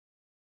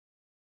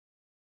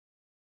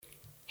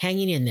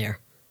Hanging in there.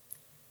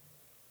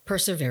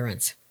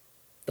 Perseverance,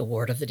 the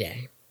word of the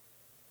day.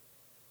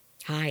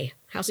 Hi,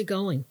 how's it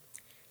going?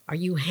 Are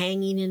you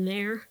hanging in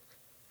there?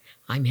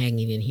 I'm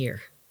hanging in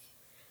here.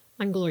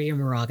 I'm Gloria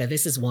Moraga.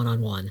 This is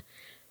One-on-One.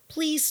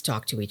 Please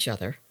talk to each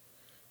other.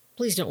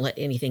 Please don't let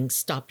anything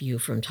stop you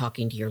from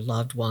talking to your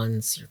loved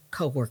ones, your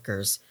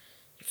coworkers,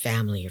 your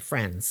family, your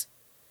friends.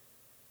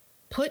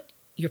 Put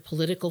your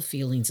political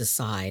feelings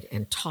aside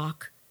and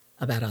talk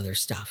about other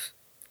stuff.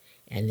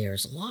 And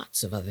there's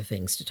lots of other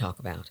things to talk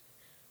about.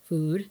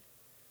 Food,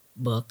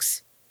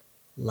 books,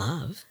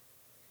 love,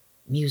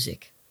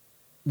 music,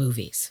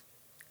 movies.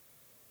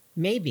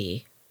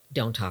 Maybe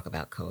don't talk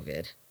about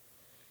COVID.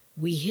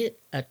 We hit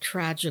a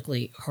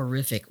tragically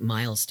horrific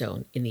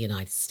milestone in the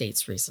United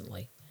States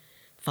recently.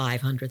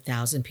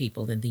 500,000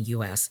 people in the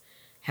U.S.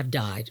 have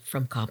died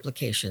from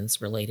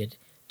complications related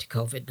to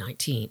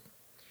COVID-19, or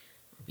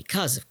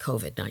because of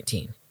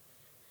COVID-19.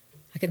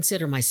 I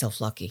consider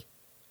myself lucky,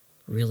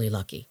 really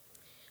lucky.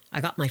 I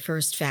got my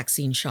first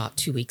vaccine shot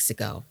 2 weeks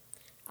ago.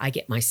 I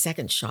get my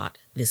second shot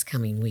this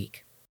coming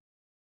week.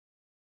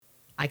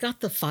 I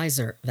got the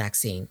Pfizer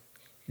vaccine.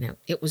 Now,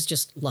 it was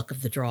just luck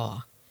of the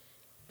draw,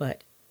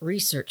 but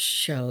research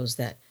shows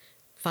that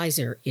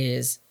Pfizer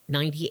is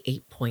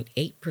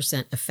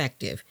 98.8%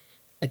 effective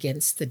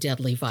against the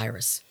deadly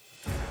virus.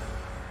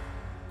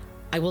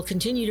 I will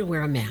continue to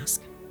wear a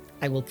mask.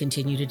 I will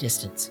continue to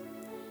distance.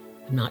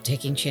 I'm not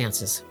taking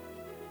chances.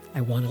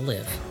 I want to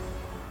live.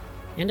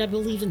 And I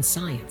believe in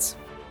science,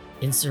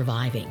 in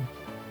surviving,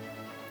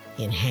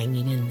 in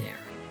hanging in there.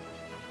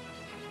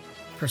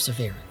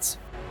 Perseverance.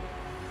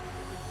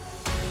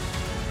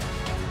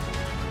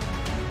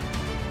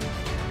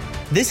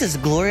 This is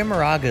Gloria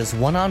Moraga's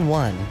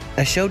One-on-One,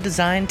 a show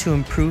designed to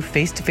improve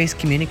face-to-face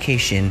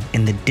communication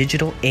in the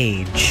digital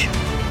age.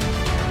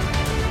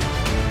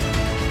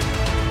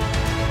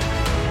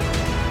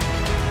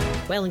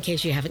 Well, in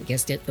case you haven't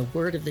guessed it, the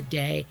word of the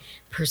day,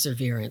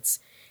 perseverance.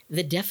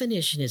 The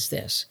definition is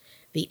this: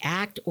 the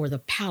act or the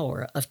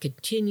power of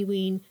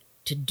continuing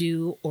to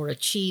do or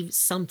achieve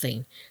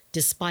something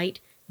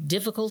despite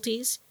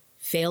difficulties,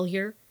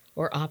 failure,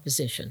 or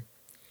opposition.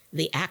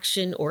 The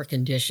action or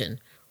condition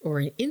or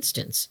an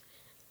instance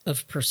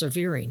of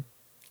persevering.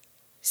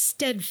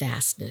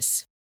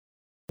 Steadfastness,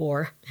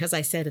 or, as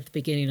I said at the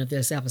beginning of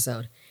this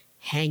episode,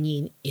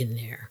 hanging in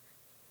there.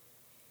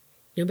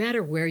 No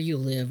matter where you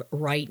live,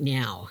 right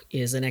now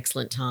is an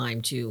excellent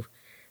time to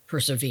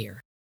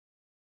persevere.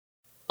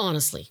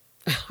 Honestly,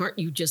 aren't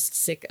you just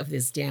sick of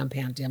this damn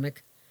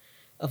pandemic?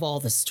 Of all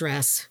the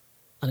stress,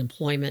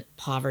 unemployment,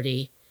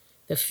 poverty,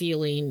 the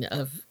feeling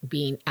of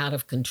being out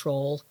of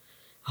control,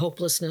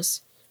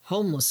 hopelessness,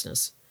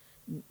 homelessness,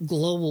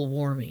 global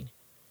warming.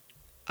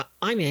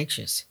 I'm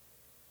anxious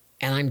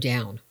and I'm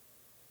down.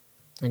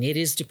 And it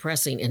is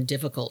depressing and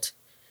difficult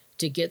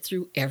to get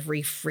through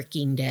every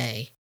freaking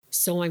day.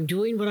 So I'm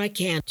doing what I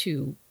can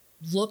to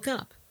look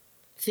up,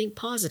 think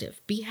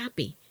positive, be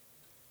happy.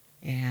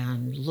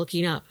 And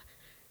looking up,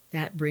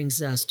 that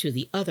brings us to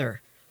the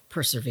other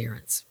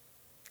perseverance.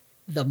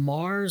 The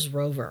Mars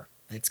rover.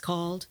 It's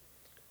called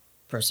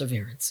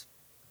Perseverance.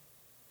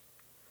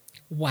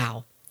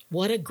 Wow,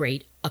 what a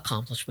great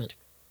accomplishment.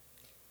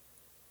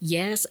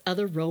 Yes,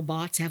 other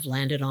robots have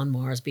landed on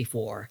Mars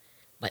before,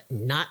 but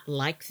not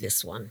like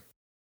this one.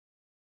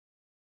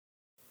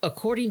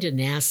 According to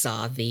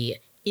NASA, the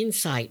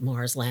InSight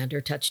Mars lander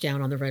touched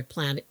down on the Red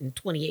Planet in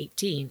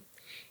 2018,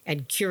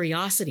 and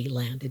Curiosity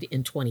landed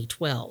in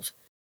 2012.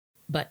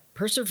 But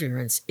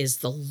Perseverance is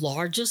the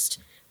largest,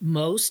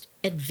 most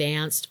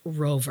advanced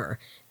rover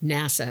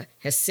NASA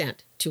has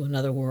sent to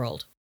another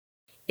world.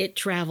 It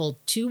traveled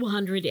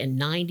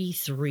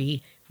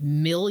 293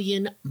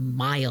 million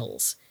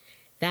miles.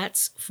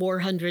 That's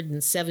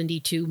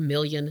 472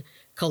 million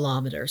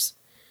kilometers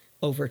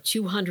over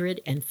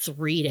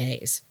 203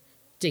 days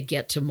to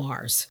get to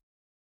Mars.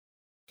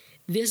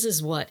 This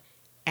is what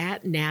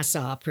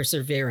 @NASA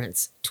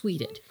Perseverance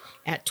tweeted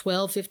at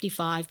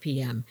 12:55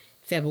 p.m.,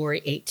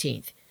 February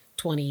 18th,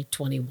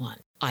 2021.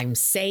 I'm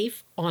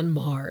safe on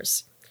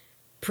Mars.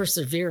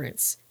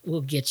 Perseverance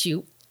will get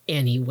you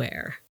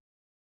anywhere.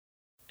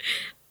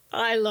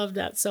 I love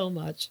that so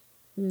much.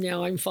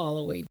 Now I'm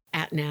following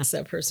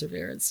 @NASA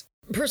Perseverance.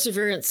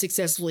 Perseverance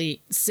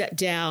successfully set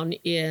down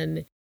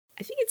in,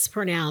 I think it's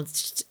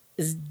pronounced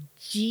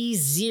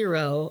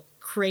G0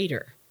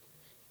 crater.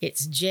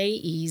 It's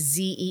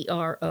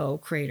Jezero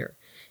crater,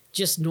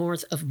 just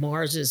north of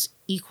Mars's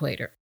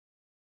equator.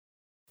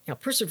 Now,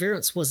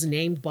 Perseverance was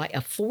named by a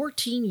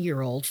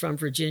 14-year-old from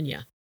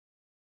Virginia.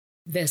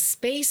 The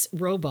space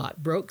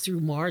robot broke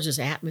through Mars's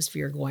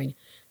atmosphere going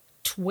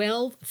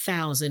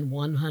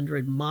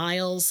 12,100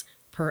 miles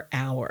per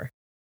hour.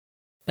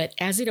 But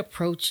as it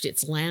approached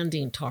its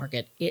landing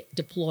target, it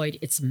deployed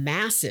its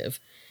massive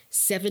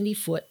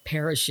 70-foot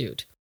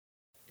parachute.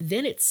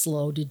 Then it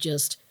slowed to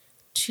just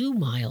 2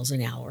 miles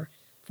an hour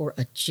for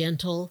a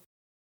gentle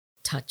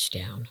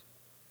touchdown.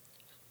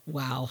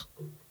 Wow.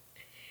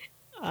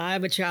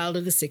 I'm a child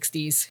of the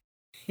 60s,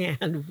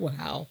 and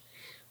wow,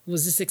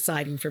 was this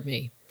exciting for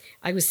me.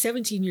 I was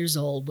 17 years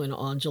old when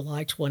on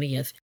July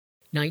 20th,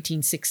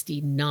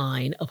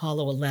 1969,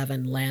 Apollo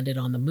 11 landed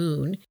on the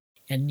moon,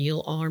 and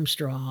Neil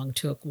Armstrong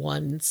took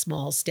one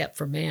small step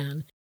for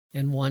man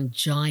and one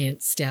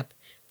giant step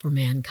for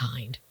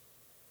mankind.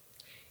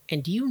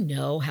 And do you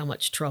know how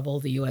much trouble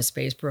the U.S.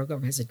 space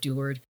program has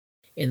endured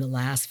in the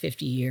last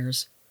 50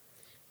 years?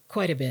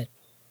 Quite a bit.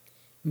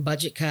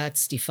 Budget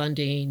cuts,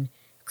 defunding,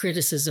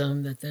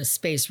 criticism that the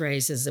space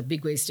race is a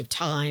big waste of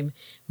time,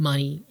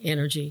 money,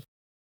 energy.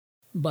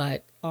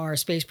 But our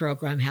space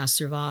program has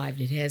survived.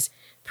 It has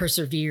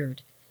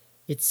persevered.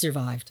 It's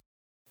survived.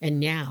 And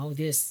now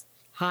this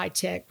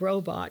high-tech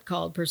robot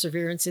called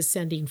Perseverance is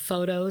sending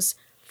photos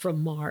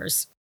from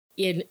Mars.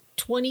 In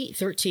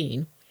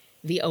 2013,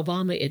 the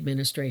Obama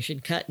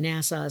administration cut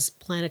NASA's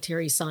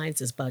planetary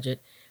sciences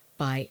budget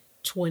by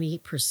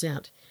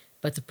 20%,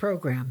 but the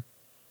program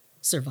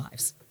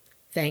survives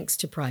thanks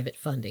to private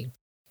funding.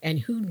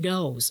 And who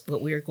knows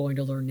what we are going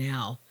to learn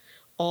now,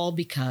 all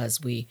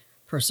because we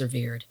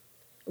persevered.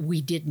 We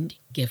didn't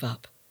give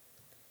up.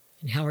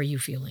 And how are you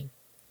feeling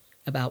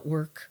about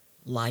work,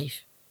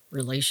 life,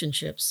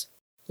 relationships?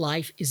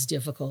 Life is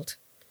difficult.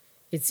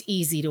 It's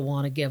easy to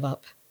want to give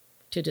up,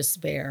 to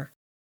despair,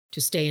 to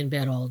stay in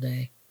bed all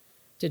day,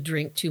 to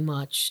drink too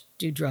much,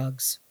 do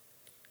drugs.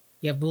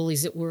 You have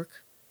bullies at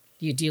work?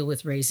 Do you deal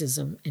with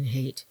racism and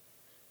hate?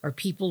 Are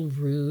people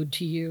rude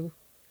to you?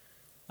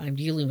 I'm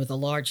dealing with a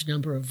large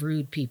number of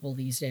rude people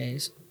these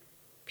days.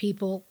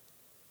 People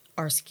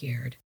are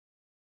scared.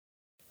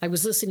 I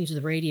was listening to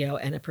the radio,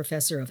 and a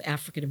professor of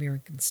African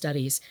American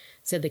studies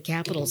said the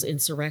Capitol's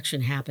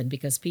insurrection happened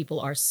because people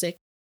are sick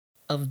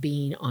of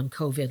being on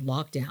COVID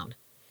lockdown,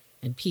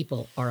 and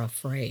people are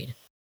afraid.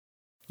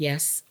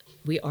 Yes,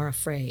 we are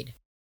afraid.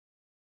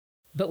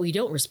 But we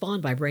don't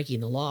respond by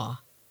breaking the law.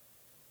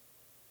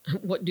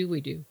 What do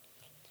we do?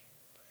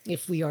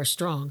 If we are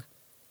strong,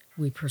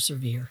 we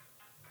persevere.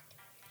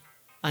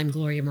 I'm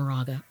Gloria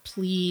Moraga.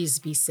 Please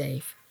be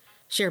safe.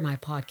 Share my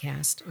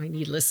podcast. I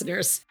need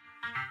listeners.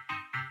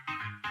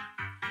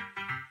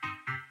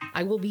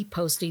 I will be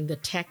posting the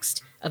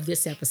text of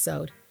this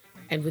episode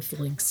and with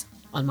links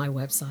on my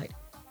website,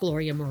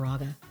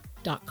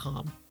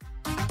 gloriamoraga.com.